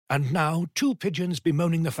And now, two pigeons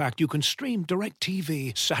bemoaning the fact you can stream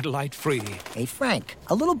DirecTV satellite-free. Hey, Frank,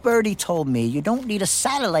 a little birdie told me you don't need a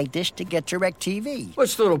satellite dish to get DirecTV.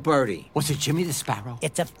 What's little birdie? Was it Jimmy the Sparrow?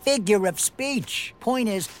 It's a figure of speech. Point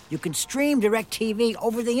is, you can stream DirecTV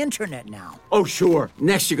over the internet now. Oh, sure.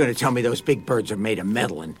 Next you're going to tell me those big birds are made of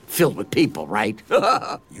metal and filled with people, right?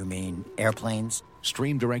 You mean airplanes?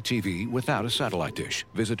 Stream DirecTV without a satellite dish.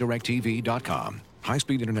 Visit DirecTV.com.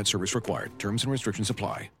 High-speed internet service required. Terms and restrictions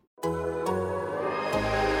apply.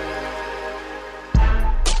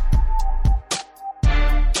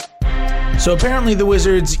 So apparently the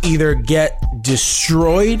Wizards either get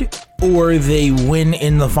destroyed or they win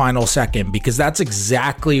in the final second, because that's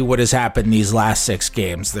exactly what has happened these last 6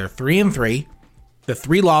 games. They're 3-3. The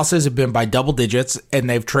 3 losses have been by double digits, and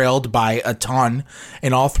they've trailed by a ton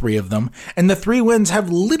in all 3 of them. And the 3 wins have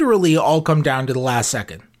literally all come down to the last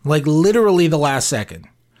second. Like, literally the last second.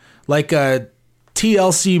 Like a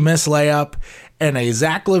TLC miss layup and a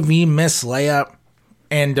Zach LaVine miss layup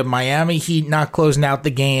and a Miami Heat not closing out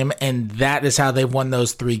the game, and that is how they've won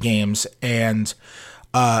those 3 games. And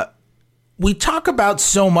we talk about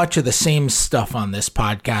so much of the same stuff on this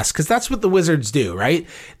podcast because that's what the Wizards do, right?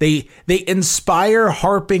 They inspire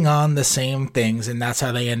harping on the same things, and that's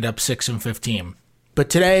how they end up 6-15. But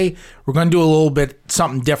today we're going to do a little bit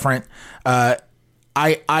something different. I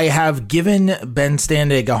have given Ben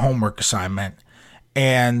Standig a homework assignment,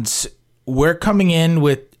 and we're coming in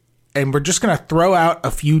with, and we're just going to throw out a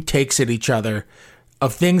few takes at each other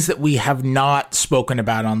of things that we have not spoken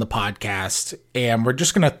about on the podcast, and we're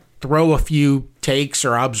just going to throw a few takes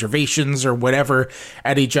or observations or whatever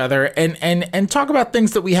at each other and talk about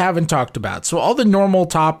things that we haven't talked about. So all the normal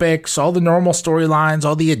topics, all the normal storylines,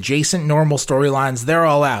 all the adjacent normal storylines, they're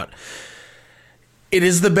all out. It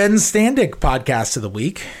is the Ben Standig podcast of the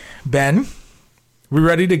week. Ben, we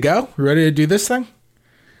ready to go? We ready to do this thing?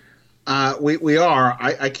 We are.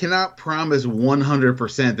 I cannot promise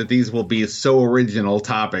 100% that these will be so original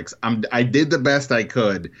topics. I did the best I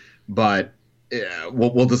could, but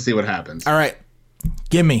we'll just see what happens. All right.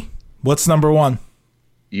 Give me. What's number 1?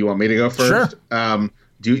 You want me to go first? Sure.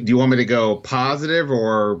 Do you want me to go positive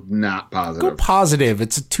or not positive? Go positive.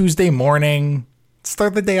 It's a Tuesday morning.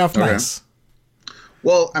 Start the day off nice.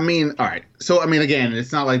 Well, I mean, all right. So, I mean, again,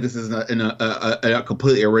 it's not like this is a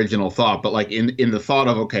completely original thought, but like in the thought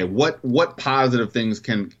of, okay, what positive things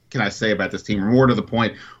can I say about this team? Or more to the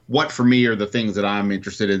point, what for me are the things that I'm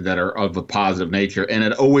interested in that are of a positive nature? And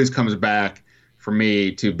it always comes back for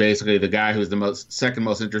me to basically the guy who's the second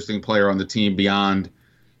most interesting player on the team beyond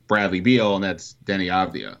Bradley Beal, and that's Deni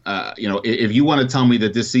Avdija. If you want to tell me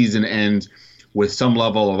that this season ends with some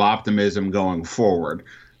level of optimism going forward,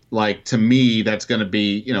 like, to me, that's going to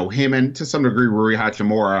be, him and to some degree Rui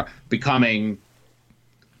Hachimura becoming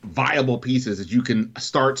viable pieces that you can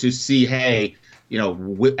start to see, hey,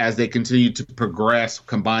 as they continue to progress,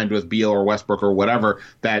 combined with Beal or Westbrook or whatever,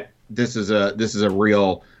 that this is a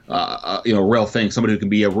real, real thing. Somebody who can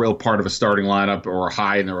be a real part of a starting lineup or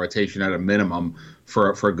high in the rotation at a minimum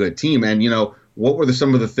for a good team. And, what were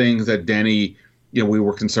some of the things that Deni, we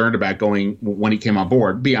were concerned about going when he came on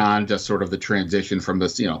board beyond just sort of the transition from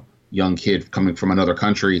this, young kid coming from another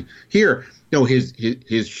country here,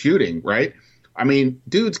 his shooting, right? I mean,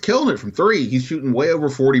 dude's killing it from 3. He's shooting way over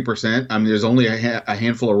 40%. I mean, there's only a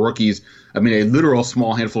handful of rookies. I mean, a literal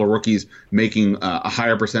small handful of rookies making a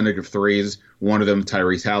higher percentage of 3s. One of them,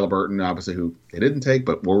 Tyrese Halliburton, obviously, who they didn't take,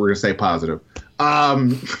 but we're going to say positive. Off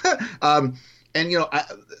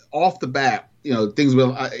the bat, things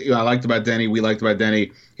I liked about Deni. We liked about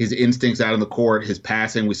Deni. His instincts out on the court, his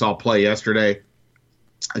passing. We saw play yesterday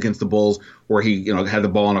against the Bulls where he, had the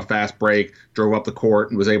ball on a fast break, drove up the court,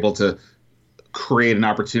 and was able to create an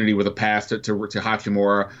opportunity with a pass to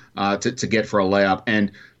Hachimura to get for a layup.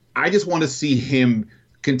 And I just want to see him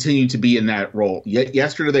continue to be in that role.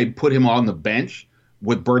 Yesterday they put him on the bench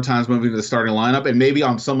with Bertans moving to the starting lineup, and maybe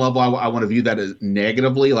on some level I want to view that as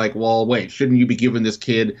negatively, like, well, wait, shouldn't you be giving this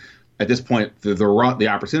kid at this point the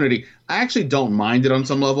opportunity? I actually don't mind it on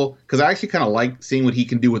some level because I actually kind of like seeing what he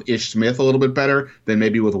can do with Ish Smith a little bit better than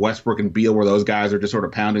maybe with Westbrook and Beal, where those guys are just sort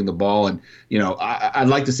of pounding the ball. And, I'd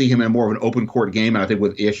like to see him in more of an open court game, and I think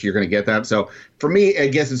with Ish you're going to get that. So for me, I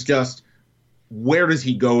guess it's just, where does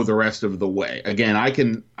he go the rest of the way? Again, I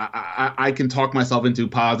can talk myself into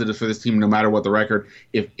positives for this team no matter what the record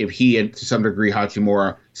if he and to some degree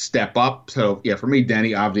Hachimura step up. So yeah, for me,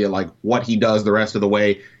 Deni Avdija, like what he does the rest of the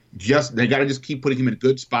way, they got to just keep putting him in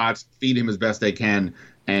good spots, feed him as best they can,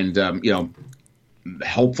 and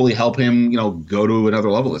hopefully help him go to another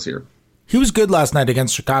level this year. He was good last night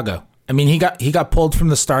against Chicago. I mean, he got pulled from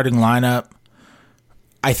the starting lineup.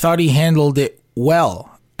 I thought he handled it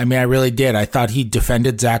well. I mean, I really did. I thought he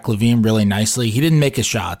defended Zach LaVine really nicely. He didn't make his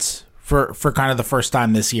shots. For kind of the first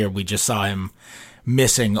time this year, we just saw him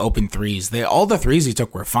missing open threes. All the threes he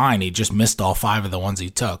took were fine. He just missed all 5 of the ones he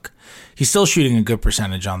took. He's still shooting a good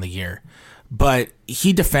percentage on the year. But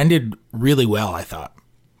he defended really well, I thought.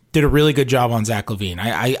 Did a really good job on Zach LaVine.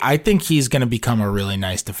 I think he's going to become a really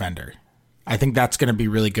nice defender. I think that's going to be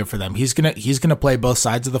really good for them. He's gonna play both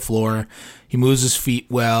sides of the floor. He moves his feet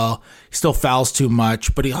well. He still fouls too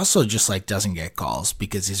much, but he also just doesn't get calls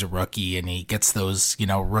because he's a rookie and he gets those,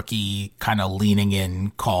 rookie kind of leaning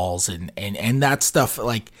in calls and that stuff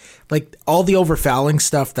like all the over fouling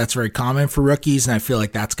stuff that's very common for rookies, and I feel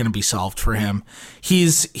like that's going to be solved for him. He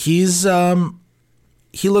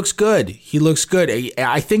looks good. He looks good.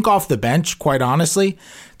 I think off the bench, quite honestly,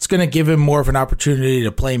 it's going to give him more of an opportunity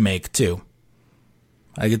to play make too.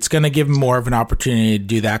 It's going to give him more of an opportunity to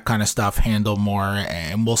do that kind of stuff, handle more,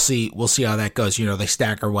 and we'll see how that goes. They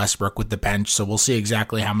stagger Westbrook with the bench, so we'll see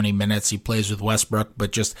exactly how many minutes he plays with Westbrook,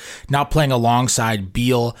 but just not playing alongside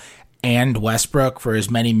Beal and Westbrook for as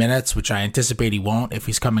many minutes, which I anticipate he won't if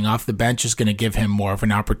he's coming off the bench, is going to give him more of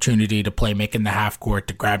an opportunity to play make in the half court,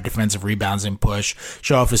 to grab defensive rebounds and push,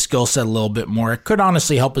 show off his skill set a little bit more. It could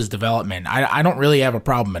honestly help his development. I don't really have a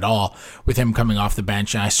problem at all with him coming off the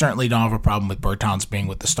bench, and I certainly don't have a problem with Bertans being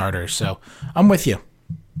with the starters. So I'm with you.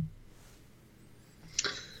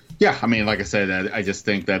 Yeah, I mean, like I said, I just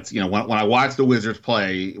think that's, when I watch the Wizards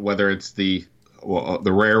play, whether it's the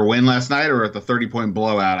rare win last night or at the 30-point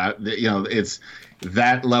blowout, it's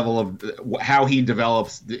that level of how he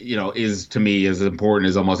develops, is to me as important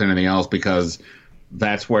as almost anything else, because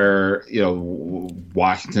that's where,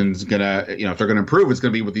 Washington's gonna, if they're gonna improve, it's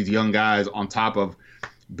gonna be with these young guys on top of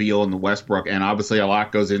Beal and Westbrook. And obviously a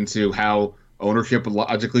lot goes into how ownership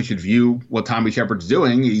logically should view what Tommy Shepard's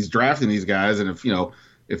doing. He's drafting these guys, and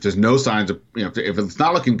if there's no signs of, if it's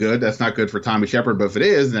not looking good, that's not good for Tommy Shepard. But if it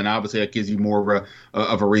is, then obviously that gives you more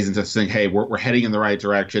of a reason to think, hey, we're heading in the right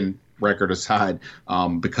direction, record aside,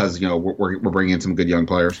 because, we're bringing in some good young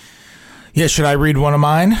players. Yeah, should I read one of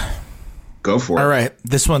mine? Go for it. All right.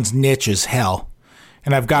 This one's niche as hell.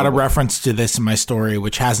 And I've got a reference to this in my story,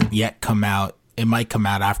 which hasn't yet come out. It might come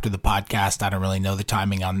out after the podcast. I don't really know the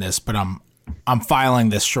timing on this, but I'm filing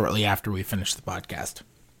this shortly after we finish the podcast.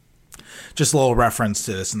 Just a little reference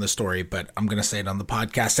to this in the story, but I'm going to say it on the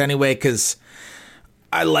podcast anyway because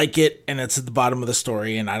I like it and it's at the bottom of the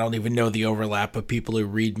story, and I don't even know the overlap of people who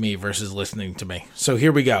read me versus listening to me. So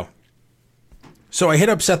here we go. So I hit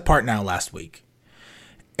up Seth Partnow last week,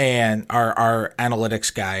 and our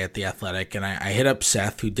analytics guy at The Athletic, and I hit up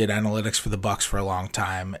Seth, who did analytics for the Bucks for a long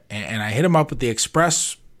time, and I hit him up with the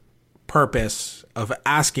express purpose of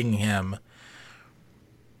asking him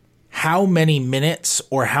how many minutes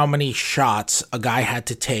or how many shots a guy had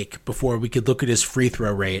to take before we could look at his free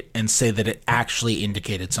throw rate and say that it actually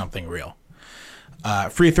indicated something real.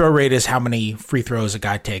 Free throw rate is how many free throws a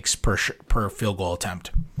guy takes per field goal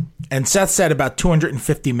attempt. And Seth said about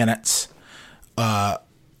 250 minutes or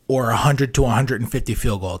 100 to 150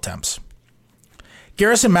 field goal attempts.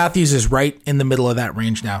 Garrison Matthews is right in the middle of that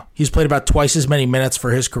range now. He's played about twice as many minutes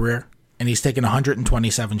for his career, and he's taken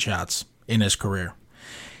 127 shots in his career.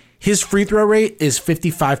 His free throw rate is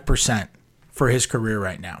 55% for his career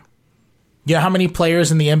right now. You know how many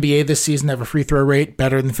players in the NBA this season have a free throw rate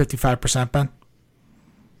better than 55%, Ben?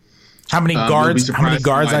 How many guards? How many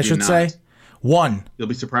guards, I should say? One. You'll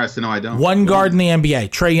be surprised to know I don't. One guard in the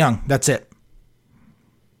NBA. Trae Young. That's it.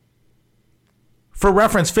 For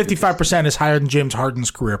reference, 55% is higher than James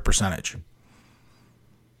Harden's career percentage.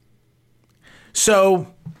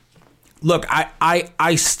 So, look,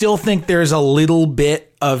 I still think there's a little bit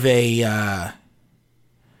of a...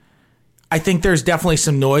 I think there's definitely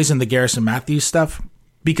some noise in the Garrison Matthews stuff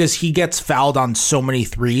because he gets fouled on so many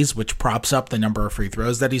threes, which props up the number of free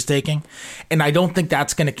throws that he's taking. And I don't think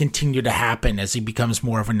that's going to continue to happen as he becomes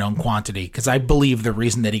more of a known quantity, because I believe the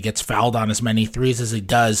reason that he gets fouled on as many threes as he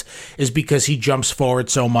does is because he jumps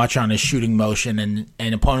forward so much on his shooting motion,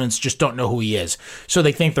 and opponents just don't know who he is. So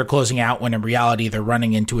they think they're closing out when in reality they're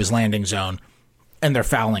running into his landing zone and they're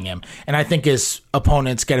fouling him. And I think his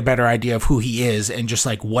opponents get a better idea of who he is and just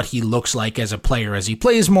like what he looks like as a player as he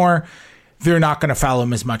plays more. They're not going to foul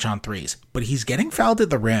him as much on threes. But he's getting fouled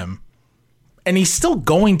at the rim. And he's still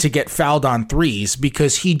going to get fouled on threes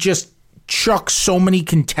because he just chucks so many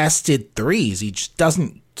contested threes. He just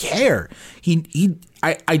doesn't care.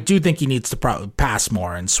 I do think he needs to probably pass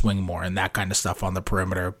more and swing more and that kind of stuff on the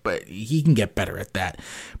perimeter. But he can get better at that.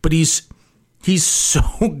 But he's so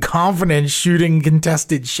confident shooting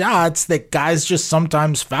contested shots that guys just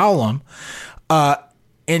sometimes foul him.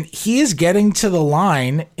 And he is getting to the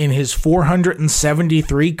line in his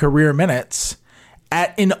 473 career minutes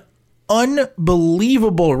at an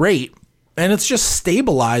unbelievable rate. And it's just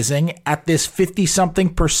stabilizing at this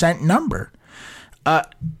 50-something% number. I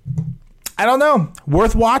don't know.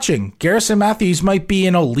 Worth watching. Garrison Matthews might be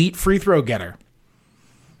an elite free throw getter.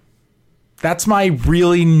 That's my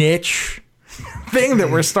really niche thing that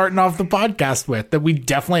we're starting off the podcast with that we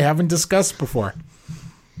definitely haven't discussed before.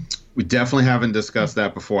 We definitely haven't discussed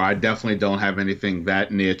that before. I definitely don't have anything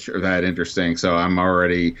that niche or that interesting, so I'm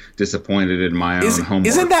already disappointed in my own homework.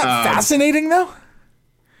 Isn't that fascinating, though?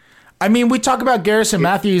 I mean, we talk about Garrison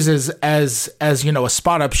Matthews as you know, a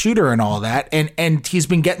spot up shooter and all that, and he's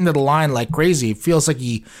been getting to the line like crazy. It feels like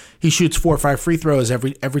he shoots 4 or 5 free throws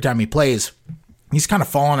every time he plays. He's kind of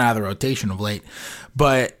fallen out of the rotation of late,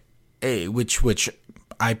 but which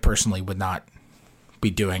I personally would not be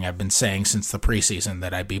doing. I've been saying since the preseason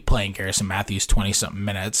that I'd be playing Garrison Matthews 20-something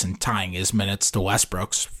minutes and tying his minutes to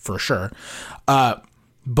Westbrook's for sure.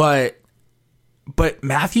 But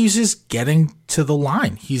Matthews is getting to the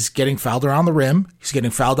line. He's getting fouled around the rim. He's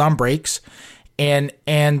getting fouled on breaks, and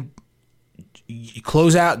guys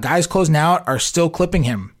closing out are still clipping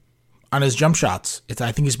him on his jump shots.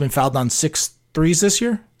 I think he's been fouled on 6 threes this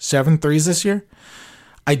year, 7 threes this year.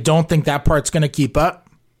 I don't think that part's going to keep up,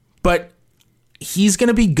 but he's going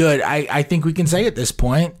to be good. I think we can say at this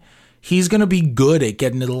point, he's going to be good at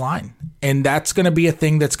getting to the line. And that's going to be a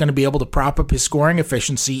thing that's going to be able to prop up his scoring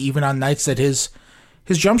efficiency even on nights that his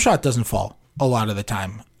jump shot doesn't fall a lot of the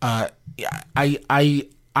time. I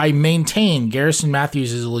maintain Garrison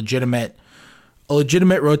Matthews is a legitimate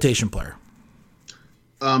rotation player.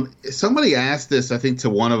 Somebody asked this, I think, to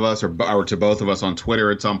one of us or to both of us on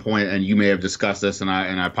Twitter at some point, and you may have discussed this, and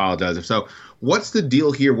I apologize if so. What's the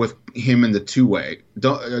deal here with him in the two-way?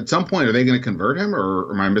 At some point, are they going to convert him,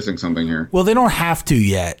 or am I missing something here? Well, they don't have to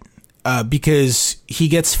yet because he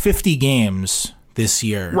gets 50 games this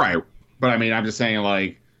year. Right. But, I mean, I'm just saying,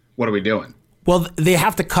 like, what are we doing? Well, they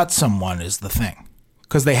have to cut someone is the thing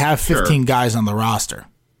because they have 15 guys on the roster.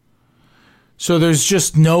 So there's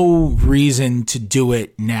just no reason to do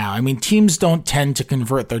it now. I mean, teams don't tend to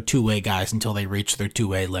convert their two-way guys until they reach their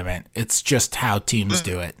two-way limit. It's just how teams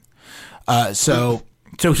do it. So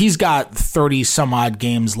he's got 30 some odd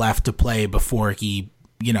games left to play before he,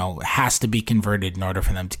 has to be converted in order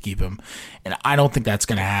for them to keep him. And I don't think that's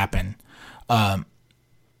going to happen.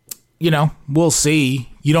 We'll see.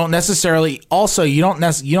 You don't necessarily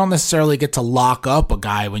get to lock up a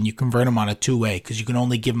guy when you convert him on a two-way because you can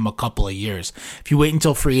only give him a couple of years. If you wait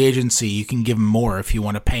until free agency, you can give him more if you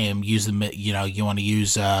want to pay him. You want to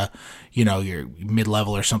use your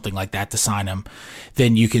mid-level or something like that to sign him.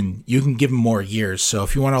 Then you can give him more years. So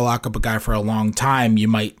if you want to lock up a guy for a long time, you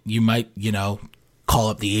might call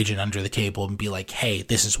up the agent under the table and be like, hey,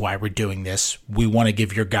 this is why we're doing this. We want to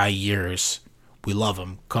give your guy years. We love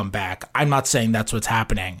him. Come back. I'm not saying that's what's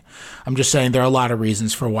happening. I'm just saying there are a lot of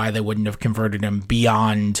reasons for why they wouldn't have converted him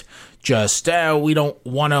beyond just, we don't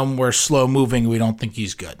want him. We're slow moving. We don't think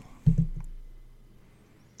he's good.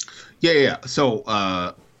 Yeah. So,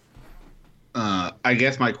 I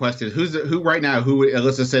guess my question is who right now,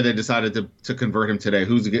 let's just say they decided to convert him today.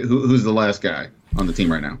 Who's the last guy on the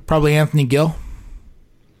team right now? Probably Anthony Gill.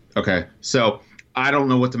 Okay. So I don't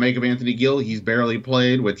know what to make of Anthony Gill. He's barely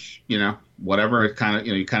played, which, whatever. It kind of,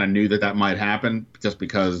 you kind of knew that might happen just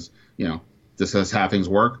because, this is how things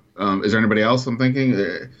work. Is there anybody else I'm thinking?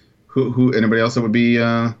 Who anybody else that would be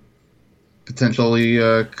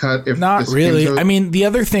potentially cut? If not really. I mean, the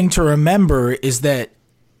other thing to remember is that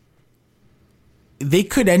they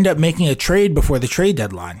could end up making a trade before the trade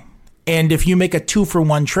deadline. And if you make a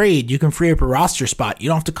 2-for-1 trade, you can free up a roster spot. You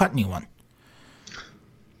don't have to cut anyone.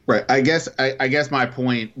 Right. I guess my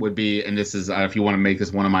point would be, and this is if you want to make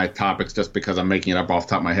this one of my topics just because I'm making it up off the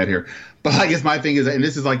top of my head here, but I guess my thing is, and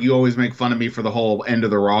this is like you always make fun of me for the whole end of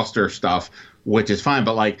the roster stuff, which is fine.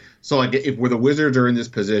 But if where the Wizards are in this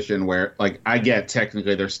position where I get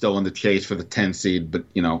technically they're still in the chase for the 10 seed, but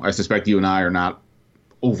I suspect you and I are not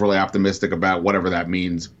overly optimistic about whatever that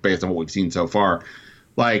means based on what we've seen so far.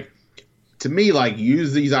 To me,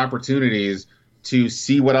 use these opportunities to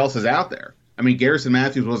see what else is out there. I mean, Garrison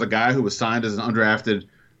Matthews was a guy who was signed as an undrafted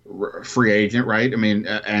free agent, right? I mean,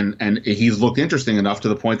 and he's looked interesting enough to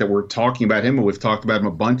the point that we're talking about him, and we've talked about him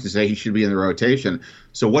a bunch to say he should be in the rotation.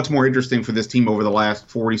 So what's more interesting for this team over the last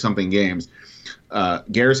 40-something games?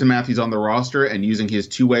 Garrison Matthews on the roster and using his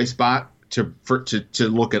two-way spot to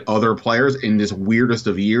look at other players in this weirdest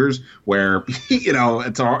of years where,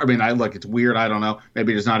 it's weird. I don't know.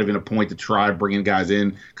 Maybe there's not even a point to try bringing guys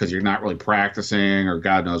in because you're not really practicing or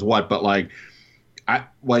God knows what. But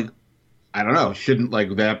I don't know. Shouldn't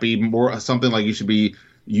like that be more something like you should be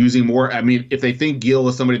using more? I mean, if they think Gill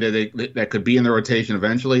is somebody that could be in the rotation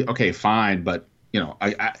eventually, okay, fine. But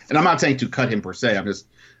and I'm not saying to cut him per se. I'm just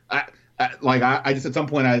I just at some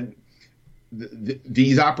point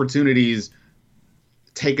these opportunities,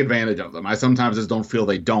 take advantage of them. I sometimes just don't feel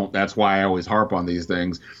they don't. That's why I always harp on these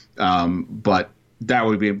things. But that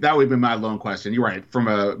would be my lone question. You're right. From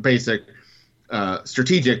a basic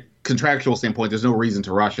strategic contractual standpoint, there's no reason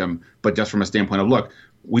to rush him. But just from a standpoint of, look,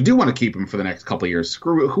 we do want to keep him for the next couple of years.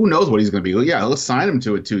 Who knows what he's going to be? Yeah, let's sign him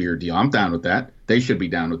to a 2-year deal. I'm down with that. They should be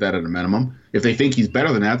down with that at a minimum. If they think he's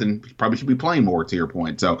better than that, then he probably should be playing more, to your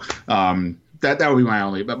point. So that would be my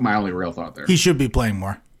only real thought there. He should be playing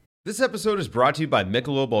more. This episode is brought to you by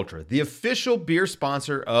Michelob Ultra, the official beer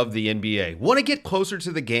sponsor of the NBA. Want to get closer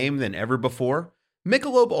to the game than ever before?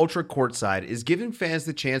 Michelob Ultra Courtside is giving fans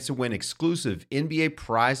the chance to win exclusive NBA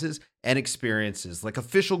prizes and experiences like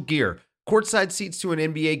official gear, courtside seats to an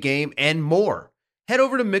NBA game, and more. Head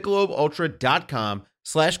over to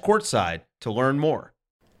MichelobUltra.com/courtside to learn more.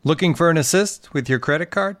 Looking for an assist with your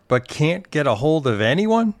credit card but can't get a hold of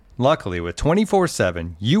anyone? Luckily, with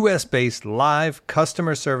 24/7 U.S.-based live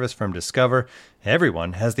customer service from Discover,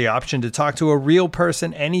 everyone has the option to talk to a real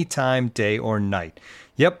person anytime, day or night.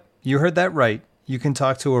 Yep, you heard that right. You can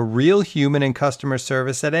talk to a real human in customer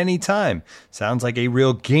service at any time. Sounds like a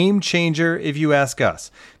real game changer if you ask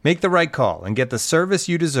us. Make the right call and get the service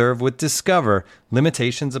you deserve with Discover.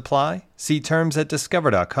 Limitations apply. See terms at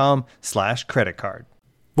discover.com/creditcard.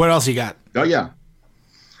 What else you got? Oh, yeah.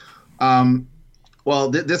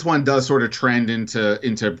 Well, this one does sort of trend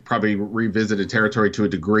into probably revisited territory to a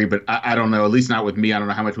degree, but I don't know. At least not with me. I don't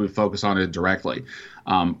know how much we focus on it directly.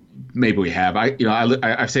 Maybe we have.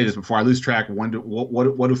 I've said this before. I lose track. What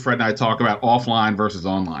do Fred and I talk about offline versus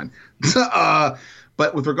online?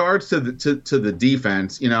 But with regards to the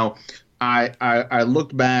defense, I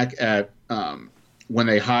looked back at when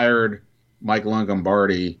they hired Mike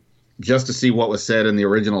Longobardi just to see what was said in the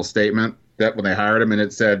original statement that when they hired him, and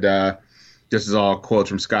it said. This is all quotes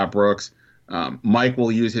from Scott Brooks. Mike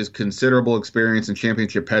will use his considerable experience and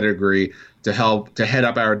championship pedigree to head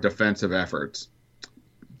up our defensive efforts. ...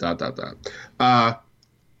 I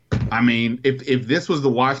mean, if this was the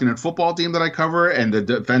Washington football team that I cover and the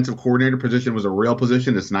defensive coordinator position was a real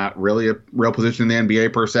position, it's not really a real position in the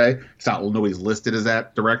NBA per se. It's not, nobody's listed as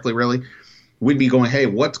that directly, really. We'd be going, hey,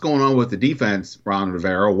 what's going on with the defense, Ron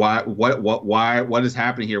Rivera? What is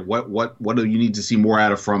happening here? What do you need to see more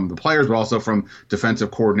out of from the players, but also from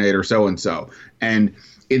defensive coordinator so and so? And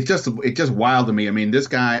it's just wild to me. I mean, this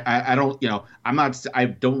guy, I don't know. I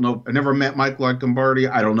never met Mike Longobardi.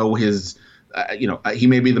 I don't know his, he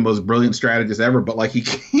may be the most brilliant strategist ever, but like he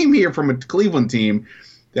came here from a Cleveland team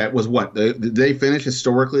that was they finished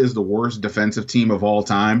historically as the worst defensive team of all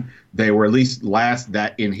time. They were at least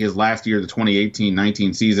in his last year, the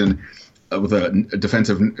 2018-19 season, with a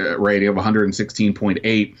defensive rating of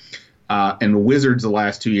 116.8. And the Wizards the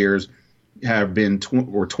last 2 years have been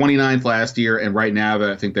were 29th last year, and right now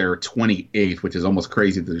I think they're 28th, which is almost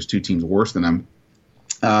crazy that there's two teams worse than them.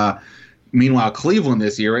 Meanwhile, Cleveland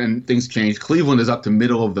this year, and things changed, Cleveland is up to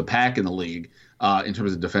middle of the pack in the league. In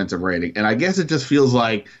terms of defensive rating. And I guess it just feels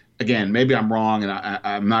like, again, maybe I'm wrong and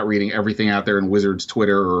I'm not reading everything out there in Wizards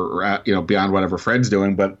Twitter or beyond whatever Fred's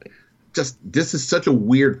doing, but just this is such a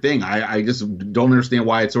weird thing. I just don't understand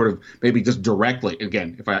why it's sort of maybe just directly,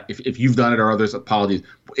 again, if you've done it or others, apologies.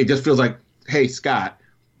 It just feels like, hey, Scott,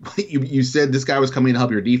 you said this guy was coming to help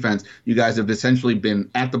your defense. You guys have essentially been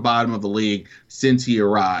at the bottom of the league since he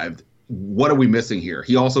arrived. What are we missing here?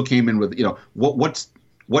 He also came in with, what's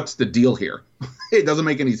the deal here? It doesn't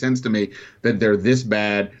make any sense to me that they're this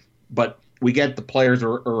bad, but we get the players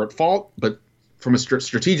are at fault. But from a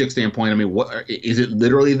strategic standpoint, I mean, what is it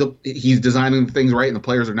literally he's designing things right and the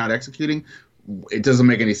players are not executing? It doesn't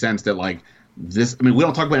make any sense that like this. I mean, we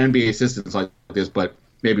don't talk about NBA assistants like this, but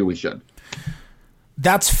maybe we should.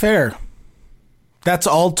 That's fair. That's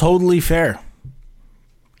all totally fair.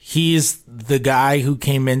 He's the guy who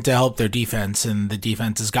came in to help their defense, and the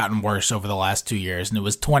defense has gotten worse over the last 2 years, and it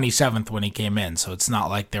was 27th when he came in, so it's not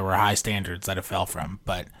like there were high standards that it fell from,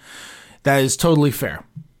 but that is totally fair.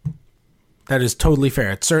 That is totally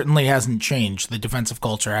fair. It certainly hasn't changed. The defensive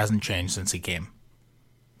culture hasn't changed since he came.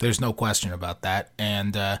 There's no question about that,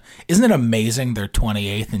 and isn't it amazing they're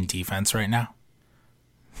 28th in defense right now?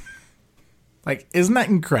 Like, isn't that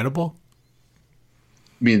incredible?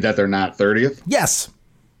 You mean that they're not 30th? Yes.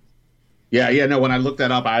 Yeah. No, when I looked that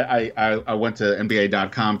up, I went to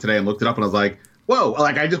NBA.com today and looked it up, and I was like, whoa,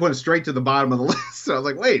 like I just went straight to the bottom of the list. So I was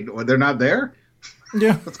like, wait, they're not there?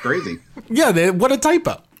 Yeah. That's crazy. Yeah, what a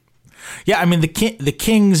typo. Yeah, I mean the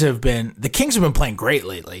Kings have been playing great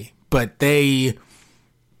lately, but they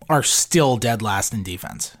are still dead last in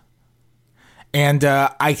defense. And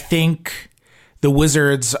I think the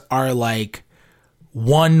Wizards are like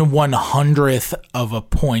 1/100th of a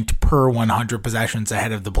point per 100 possessions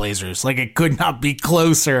ahead of the Blazers. Like, it could not be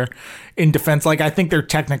closer in defense. Like, I think they're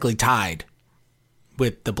technically tied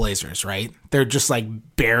with the Blazers, right? They're just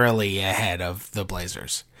like barely ahead of the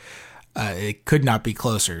Blazers. It could not be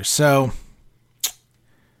closer. So,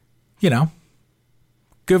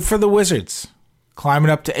 good for the Wizards climbing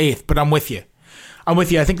up to 8th, but I'm with you. I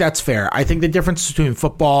think that's fair. I think the difference between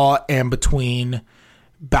football and between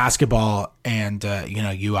basketball, and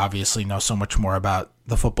you obviously know so much more about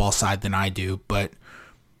the football side than I do, but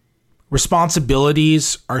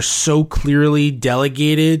responsibilities are so clearly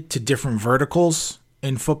delegated to different verticals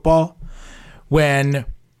in football, when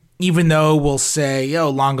even though we'll say,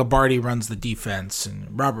 Longobardi runs the defense and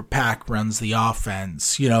Robert Pack runs the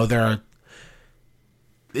offense,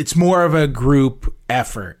 it's more of a group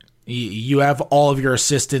effort. You have all of your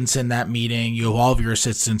assistants in that meeting. You have all of your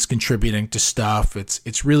assistants contributing to stuff.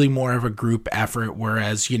 It's really more of a group effort.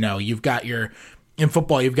 Whereas, in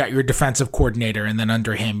football, you've got your defensive coordinator, and then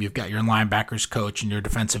under him, you've got your linebackers coach and your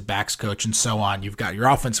defensive backs coach and so on. You've got your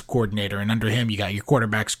offensive coordinator, and under him, you got your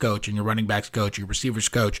quarterbacks coach and your running backs coach, your receivers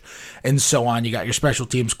coach, and so on. You got your special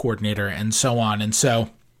teams coordinator and so on. And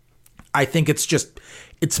so I think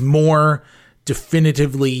it's more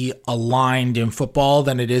definitively aligned in football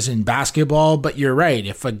than it is in basketball. But you're right.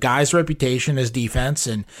 If a guy's reputation is defense,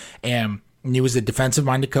 and he was a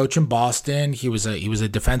defensive-minded coach in Boston, he was a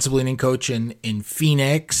defensive-leaning coach in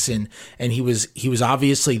Phoenix, and he was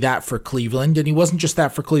obviously that for Cleveland, and he wasn't just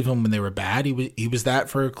that for Cleveland when they were bad. He was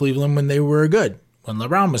that for Cleveland when they were good, when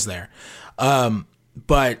LeBron was there.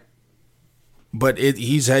 But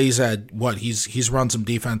he's run some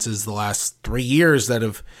defenses the last 3 years that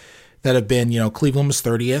have been, Cleveland was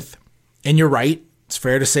 30th. And you're right. It's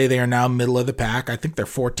fair to say they are now middle of the pack. I think they're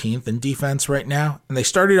 14th in defense right now. And they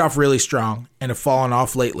started off really strong and have fallen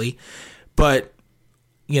off lately. But,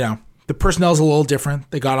 the personnel's a little different.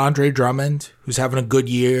 They got Andre Drummond, who's having a good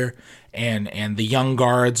year. And the young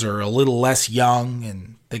guards are a little less young.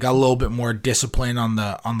 And they got a little bit more discipline on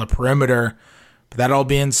the perimeter. But that all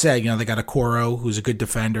being said, they got Okoro, who's a good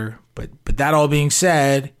defender. But that all being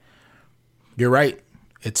said, you're right.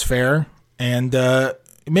 It's fair, and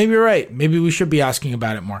maybe you're right. Maybe we should be asking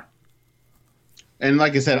about it more. And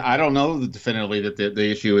like I said, I don't know definitively that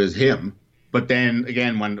the issue is him. But then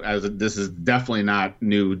again, this is definitely not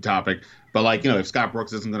new topic. But if Scott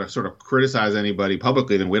Brooks isn't going to sort of criticize anybody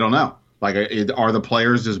publicly, then we don't know. Like, are the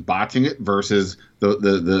players just botching it versus the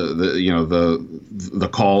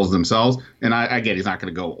calls themselves? And I get he's not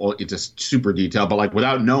going to go into super detail, but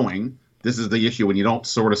without knowing, this is the issue when you don't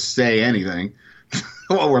sort of say anything.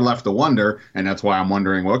 Well, we're left to wonder, and that's why I'm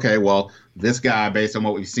wondering. Okay, well, this guy, based on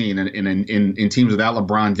what we've seen in teams without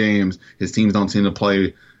LeBron James, his teams don't seem to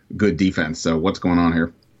play good defense. So what's going on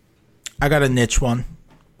here? I got a niche one,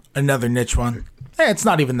 another niche one. It's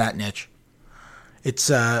not even that niche. It's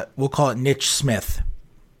we'll call it Niche Smith,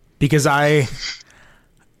 because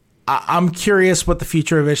I'm curious what the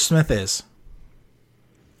future of Ish Smith is.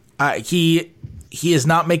 He is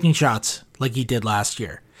not making shots like he did last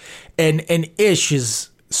year. And Ish has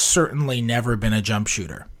certainly never been a jump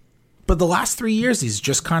shooter. But the last 3 years, he's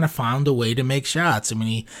just kind of found a way to make shots. I mean,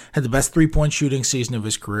 he had the best three-point shooting season of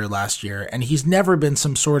his career last year, and he's never been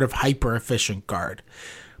some sort of hyper-efficient guard.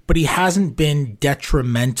 But he hasn't been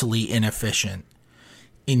detrimentally inefficient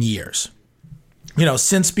in years.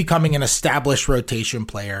 Since becoming an established rotation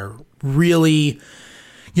player, really,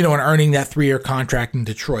 and earning that 3-year contract in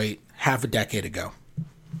Detroit half a decade ago.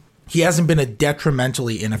 He hasn't been a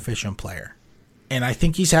detrimentally inefficient player. And I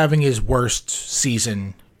think he's having his worst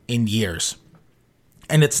season in years.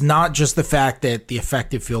 And it's not just the fact that the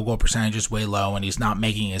effective field goal percentage is way low and he's not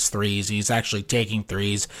making his threes. He's actually taking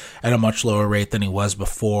threes at a much lower rate than he was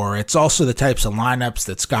before. It's also the types of lineups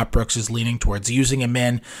that Scott Brooks is leaning towards using him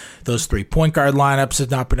in. Those 3 point guard lineups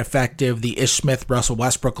have not been effective. The Ish Smith, Russell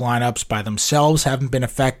Westbrook lineups by themselves haven't been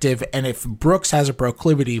effective. And if Brooks has a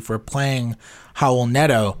proclivity for playing Raul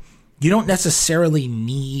Neto, you don't necessarily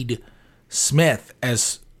need Smith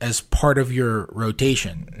as part of your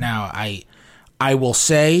rotation. Now, I will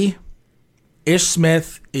say Ish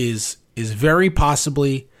Smith is very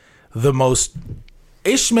possibly the most...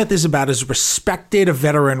 Ish Smith is about as respected a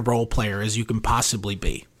veteran role player as you can possibly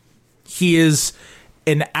be. He is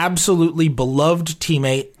an absolutely beloved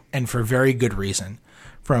teammate, and for very good reason.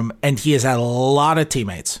 And he has had a lot of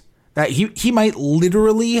teammates. That he might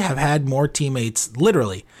literally have had more teammates,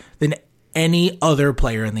 literally, than any other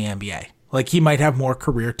player in the NBA. Like, he might have more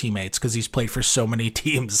career teammates because he's played for so many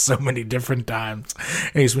teams so many different times,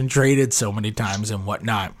 and he's been traded so many times and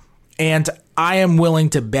whatnot. And I am willing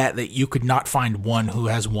to bet that you could not find one who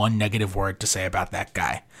has one negative word to say about that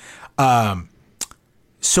guy.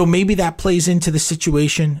 So maybe that plays into the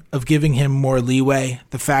situation of giving him more leeway.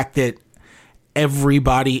 The fact that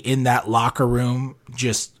everybody in that locker room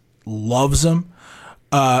just loves him.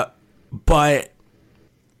 But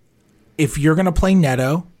if you're going to play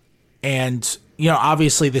Neto, and,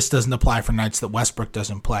 obviously this doesn't apply for nights that Westbrook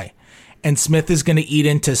doesn't play, and Smith is going to eat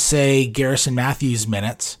into, say, Garrison Matthews'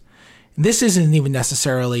 minutes, this isn't even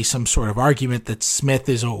necessarily some sort of argument that Smith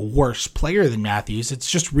is a worse player than Matthews.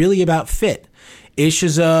 It's just really about fit. Ish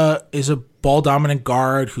is a ball dominant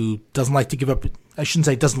guard who doesn't like to give up. I shouldn't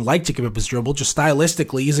say doesn't like to give up his dribble. Just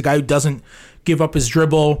stylistically, he's a guy who doesn't give up his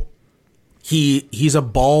dribble. He's a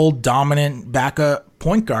ball dominant backup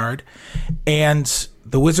point guard, and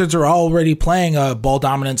the Wizards are already playing a ball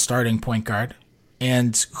dominant starting point guard,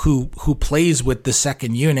 and who plays with the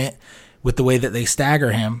second unit with the way that they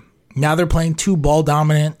stagger him. Now they're playing two ball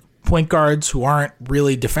dominant point guards who aren't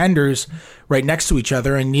really defenders right next to each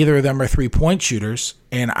other, and neither of them are 3-point shooters.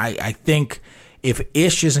 And I think if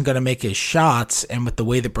Ish isn't going to make his shots, and with the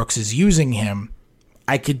way that Brooks is using him,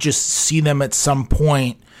 I could just see them at some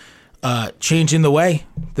point changing the way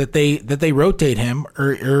that they rotate him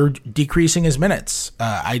or decreasing his minutes.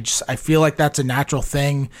 I feel like that's a natural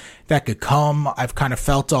thing that could come. I've kind of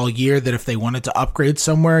felt all year that if they wanted to upgrade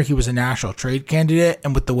somewhere, he was a national trade candidate.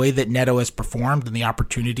 And with the way that Neto has performed and the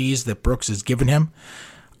opportunities that Brooks has given him,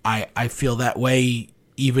 I feel that way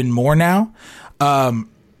even more now. And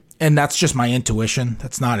that's just my intuition.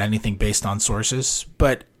 That's not anything based on sources.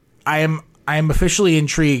 But I am officially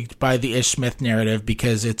intrigued by the Ish Smith narrative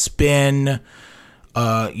because it's been,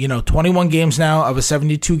 21 games now of a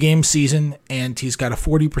 72-game season, and he's got a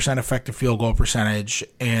 40% effective field goal percentage,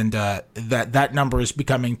 and that number is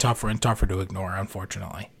becoming tougher and tougher to ignore,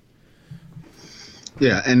 unfortunately.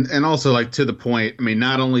 Yeah, and also, like, to the point, I mean,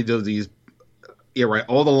 not only does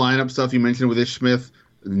all the lineup stuff you mentioned with Ish Smith,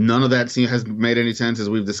 none of that has made any sense, as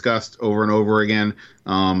we've discussed over and over again.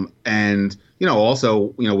 And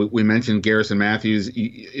also, we mentioned Garrison Matthews,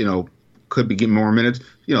 could be getting more minutes.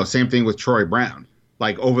 Same thing with Troy Brown.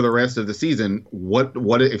 Like, over the rest of the season, what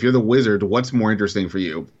if you're the Wizards, what's more interesting for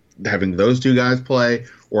you? Having those two guys play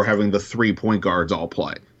or having the 3 point guards all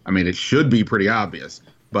play? I mean, it should be pretty obvious,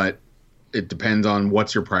 but it depends on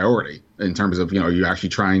what's your priority in terms of, are you actually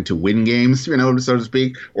trying to win games, so to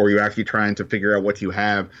speak, or are you actually trying to figure out what you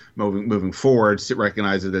have moving forward,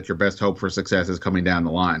 recognizing that your best hope for success is coming down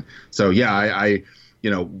the line. So, yeah, I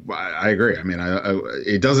agree. I mean,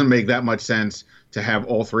 it doesn't make that much sense to have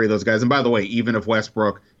all three of those guys. And by the way, even if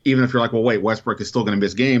you're like, well, wait, Westbrook is still going to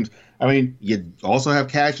miss games, I mean, you also have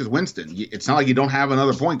Cassius Winston. It's not like you don't have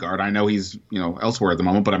another point guard. I know he's, elsewhere at the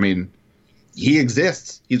moment, but I mean, he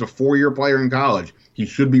exists. He's a 4-year player in college. He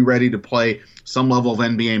should be ready to play some level of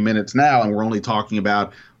NBA minutes now, and we're only talking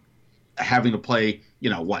about having to play,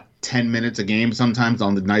 10 minutes a game sometimes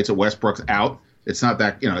on the nights that Westbrook's out. It's not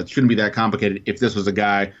that, it shouldn't be that complicated if this was a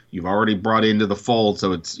guy you've already brought into the fold,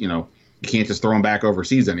 so it's, you can't just throw him back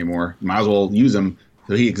overseas anymore. You might as well use him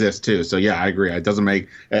so he exists too. So, yeah, I agree. It doesn't make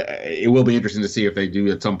it will be interesting to see if they do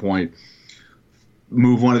at some point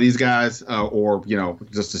move one of these guys or,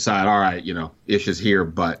 just decide, all right, Ish is here,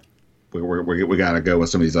 but we got to go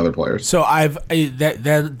with some of these other players. So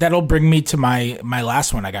that'll bring me to my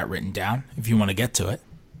last one I got written down, if you want to get to it.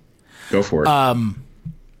 Go for it.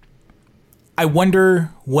 I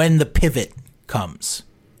wonder when the pivot comes.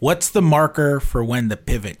 What's the marker for when the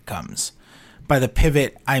pivot comes? By the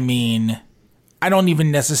pivot, I mean, I don't even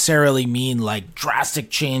necessarily mean like drastic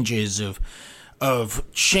changes of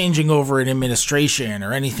changing over an administration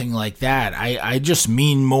or anything like that. I just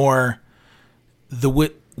mean more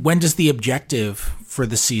when does the objective for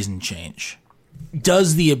the season change?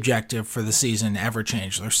 Does the objective for the season ever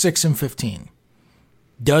change? They're 6-15.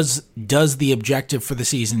 Does the objective for the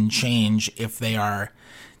season change if they are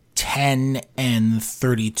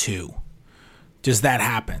 10-32? Does that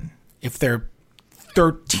happen? If they're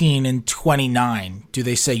 13-29, do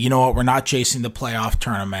they say, you know what, we're not chasing the playoff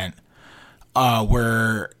tournament.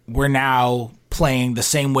 We're now playing the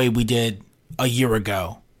same way we did a year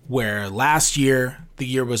ago, where last year the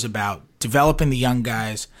year was about developing the young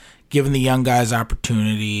guys, giving the young guys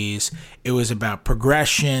opportunities. It was about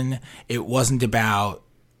progression. It wasn't about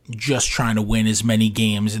just trying to win as many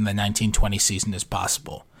games in the 1920 season as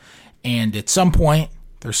possible. And at some point,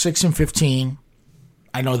 they're 6-15.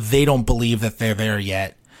 I know they don't believe that they're there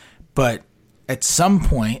yet, but at some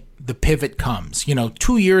point, the pivot comes.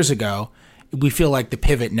 2 years ago, we feel like the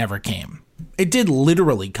pivot never came. It did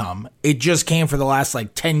literally come. It just came for the last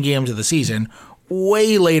 10 games of the season,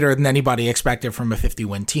 way later than anybody expected from a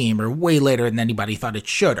 50-win team, or way later than anybody thought it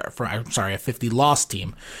should, or a 50-loss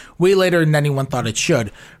team. Way later than anyone thought it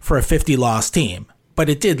should for a 50-loss team. But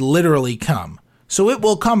it did literally come. So it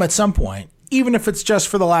will come at some point, even if it's just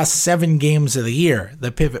for the last 7 games of the year.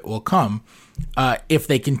 The pivot will come if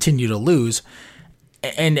they continue to lose.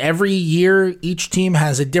 And every year, each team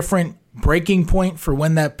has a different breaking point for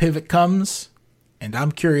when that pivot comes. And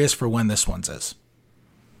I'm curious for when this one's is.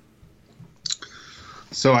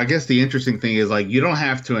 So I guess the interesting thing is, you don't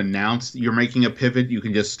have to announce you're making a pivot. You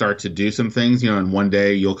can just start to do some things, and one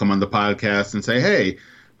day you'll come on the podcast and say, hey,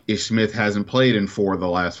 Ish Smith hasn't played in 4 of the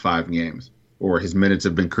last 5 games, or his minutes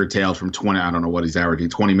have been curtailed from 20, I don't know what he's averaging,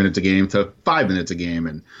 20 minutes a game to 5 minutes a game.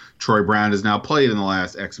 And Troy Brown has now played in the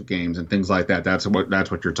last X games and things like that. That's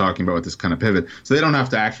what you're talking about with this kind of pivot. So they don't have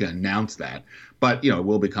to actually announce that, but, it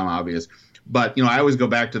will become obvious. But, I always go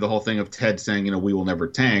back to the whole thing of Ted saying, we will never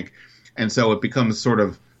tank. And so it becomes sort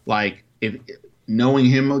of if knowing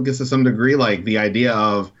him, I guess to some degree, the idea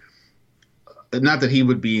of, not that he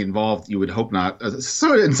would be involved, you would hope not,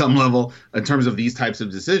 sort of in some level in terms of these types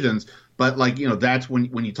of decisions. But that's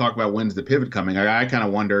when you talk about when's the pivot coming, I kind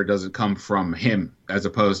of wonder, does it come from him as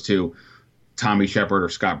opposed to Tommy Shepard or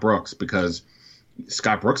Scott Brooks? Because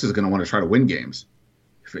Scott Brooks is going to want to try to win games.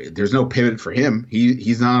 There's no pivot for him.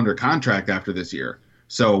 He's not under contract after this year.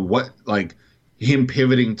 So what, him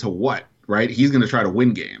pivoting to what, right? He's going to try to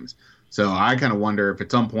win games. So I kind of wonder if at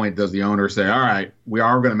some point does the owner say, all right, we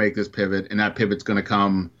are going to make this pivot, and that pivot's going to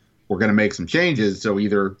come, we're going to make some changes. So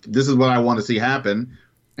either this is what I want to see happen,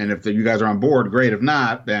 and if you guys are on board, great. If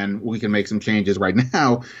not, then we can make some changes right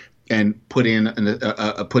now and put in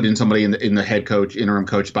somebody in the head coach, interim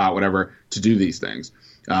coach spot, whatever, to do these things.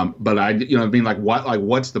 But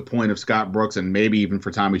what's the point of Scott Brooks and maybe even for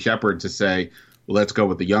Tommy Shepard to say, well, let's go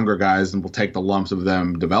with the younger guys and we'll take the lumps of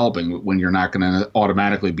them developing when you're not going to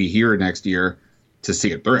automatically be here next year to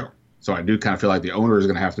see it through. So I do kind of feel like the owner is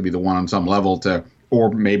going to have to be the one on some level to, or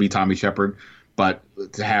maybe Tommy Shepard, but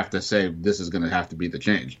to have to say this is going to have to be the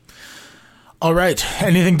change. All right.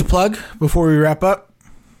 Anything to plug before we wrap up?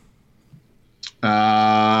 If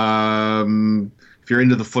you're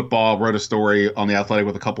into the football, I wrote a story on The Athletic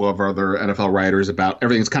with a couple of other NFL writers about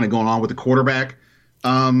everything that's kind of going on with the quarterback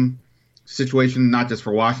situation, not just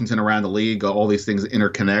for Washington, around the league. All these things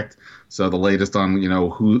interconnect. So the latest on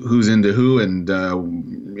who's into who, and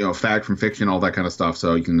fact from fiction, all that kind of stuff.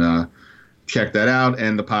 So you can check that out.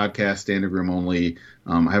 And the podcast, Standing Room Only.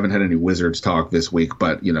 I haven't had any Wizards talk this week,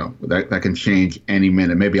 but that can change any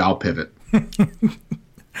minute. Maybe I'll pivot.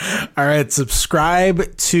 All right,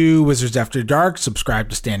 subscribe to Wizards After Dark, subscribe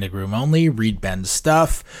to Standing Room Only, read Ben's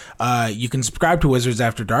stuff. You can subscribe to Wizards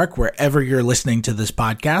After Dark wherever you're listening to this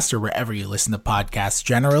podcast or wherever you listen to podcasts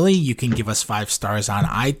generally. You can give us 5 stars on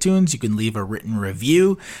iTunes. You can leave a written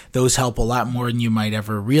review. Those help a lot more than you might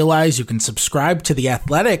ever realize. You can subscribe to The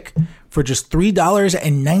Athletic for just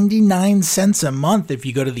 $3.99 a month if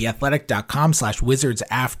you go to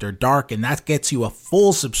theathletic.com/wizardsafterdark, and that gets you a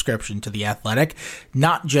full subscription to The Athletic,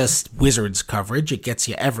 not just Wizards coverage. It gets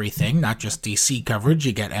you everything, not just DC coverage.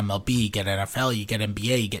 You get MLB, you get NFL, you get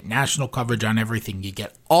NBA, you get national coverage on everything. You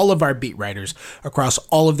get all of our beat writers across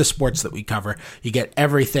all of the sports that we cover. You get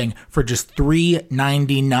everything for just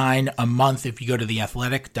 $3.99 a month if you go to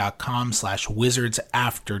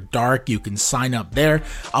theathletic.com/wizardsafterdark. You can sign up there.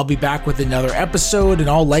 I'll be back with another episode in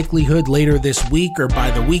all likelihood later this week or by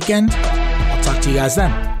the weekend. I'll talk to you guys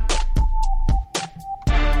then.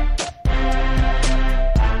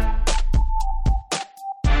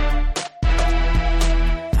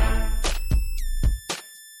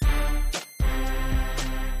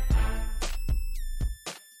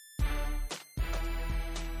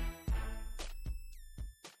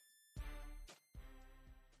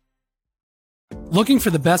 Looking for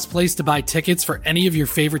the best place to buy tickets for any of your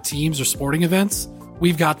favorite teams or sporting events?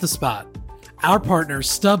 We've got the spot. Our partner,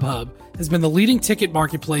 StubHub, has been the leading ticket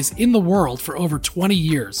marketplace in the world for over 20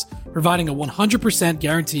 years, providing a 100%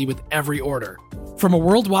 guarantee with every order. From a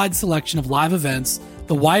worldwide selection of live events,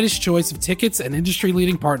 the widest choice of tickets, and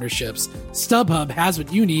industry-leading partnerships, StubHub has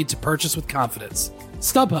what you need to purchase with confidence.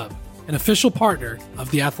 StubHub, an official partner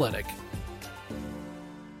of The Athletic.